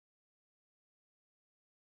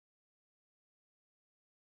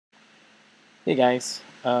Hey guys,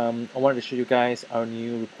 I wanted to show you guys our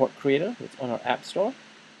new report creator. It's on our App Store.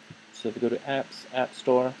 So if you go to Apps, App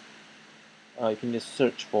Store, you can just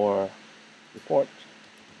search for report.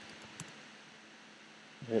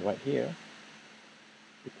 Right here,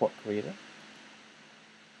 report creator.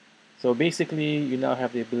 So basically, you now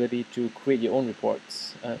have the ability to create your own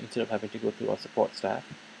reports instead of having to go through our support staff.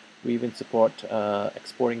 We even support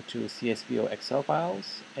exporting to CSV or Excel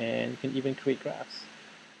files, and you can even create graphs.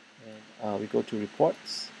 And we go to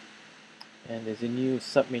reports, and there's a new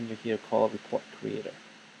submenu here called report creator.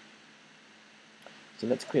 So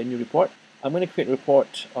let's create a new report. I'm going to create a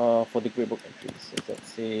report for the gradebook entries. So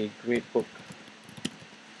let's say gradebook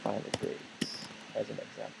final grades as an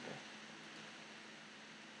example.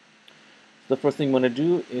 So the first thing you want to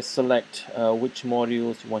do is select which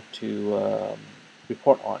modules you want to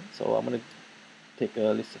report on. So I'm going to take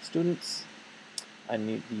a list of students. I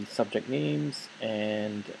need the subject names,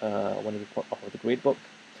 and I want to report off of the gradebook.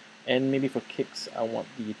 And maybe for kicks, I want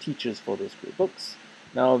the teachers for those gradebooks.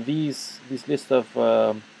 Now these list of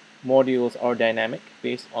modules are dynamic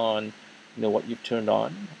based on what you've turned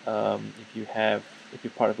on. If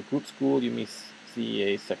you're part of a group school, you may see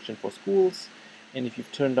a section for schools, and if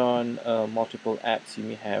you've turned on multiple apps, you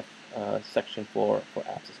may have a section for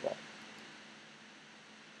apps as well.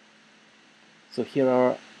 So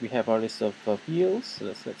here we have our list of fields. So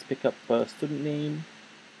let's pick up student name.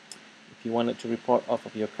 If you wanted to report off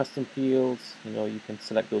of your custom fields, you can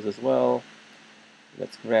select those as well.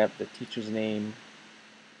 Let's grab the teacher's name,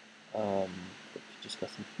 the teacher's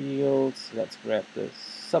custom fields. Let's grab the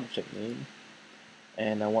subject name,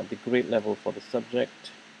 and I want the grade level for the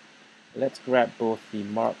subject. Let's grab both the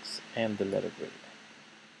marks and the letter grade.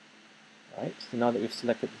 Alright, so now that we've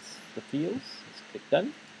selected the fields, let's click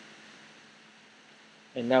done.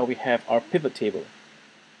 And now we have our pivot table.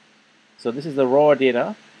 So this is the raw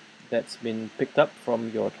data that's been picked up from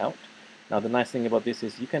your account. Now the nice thing about this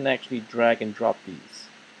is you can actually drag and drop these.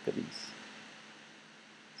 Look at these.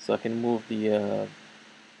 So I can move the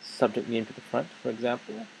subject name to the front, for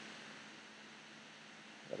example.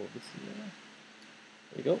 There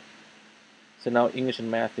we go. So now English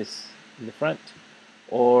and math is in the front,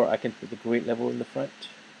 or I can put the grade level in the front.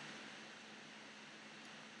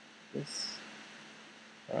 This.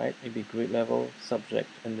 Alright, maybe grade level, subject,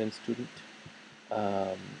 and then student,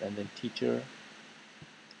 and then teacher.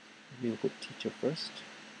 Maybe we'll put teacher first.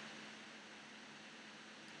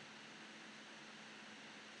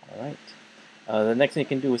 Alright. The next thing you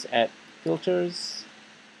can do is add filters.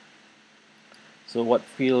 So what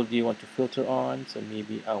field do you want to filter on? So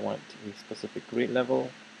maybe I want a specific grade level.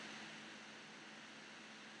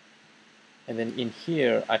 And then in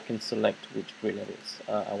here, I can select which grade levels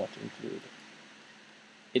I want to include.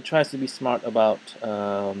 It tries to be smart about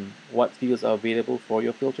what fields are available for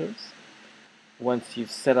your filters. Once you've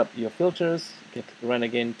set up your filters, you can run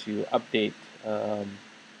again to update the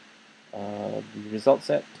result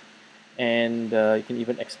set, and you can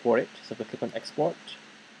even export it. So if I click on export,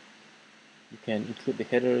 you can include the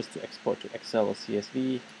headers to export to Excel or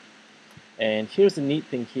CSV. And here's the neat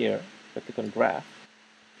thing here. If I click on graph,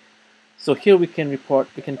 so here we can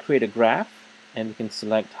create a graph, and we can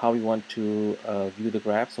select how we want to view the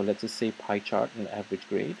graph. So let's just say pie chart and average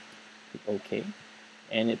grade. Click OK,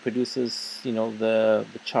 and it produces the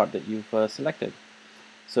chart that you've selected.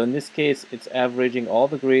 So in this case, it's averaging all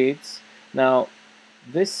the grades. Now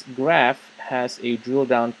this graph has a drill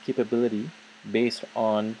down capability based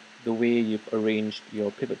on the way you've arranged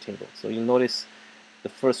your pivot table. So you'll notice the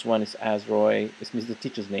first one is Asroy. This means the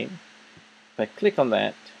teacher's name. If I click on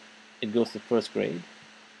that, it goes to first grade.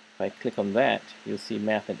 If I click on that, you'll see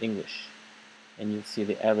math and English, and you'll see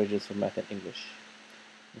the averages for math and English.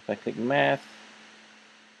 If I click math,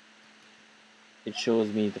 it shows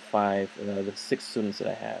me the 6 students that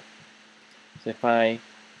I have. So if I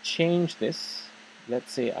change this,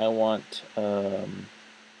 let's say I want the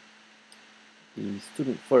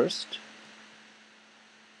student first,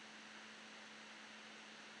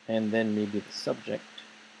 and then maybe the subject.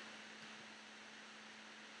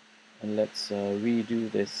 And let's redo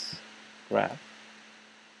this graph.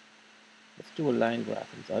 Let's do a line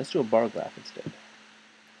graph instead. Let's do a bar graph instead.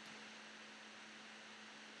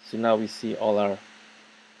 So now we see all our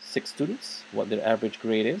 6 students, what their average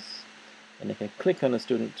grade is, and I can click on a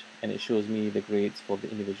student, and it shows me the grades for the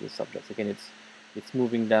individual subjects. Again, it's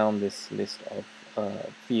moving down this list of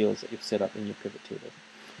fields that you've set up in your pivot table.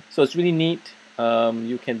 So it's really neat.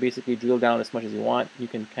 You can basically drill down as much as you want. You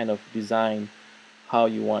can kind of design how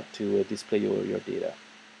you want to display your data.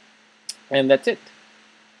 And that's it.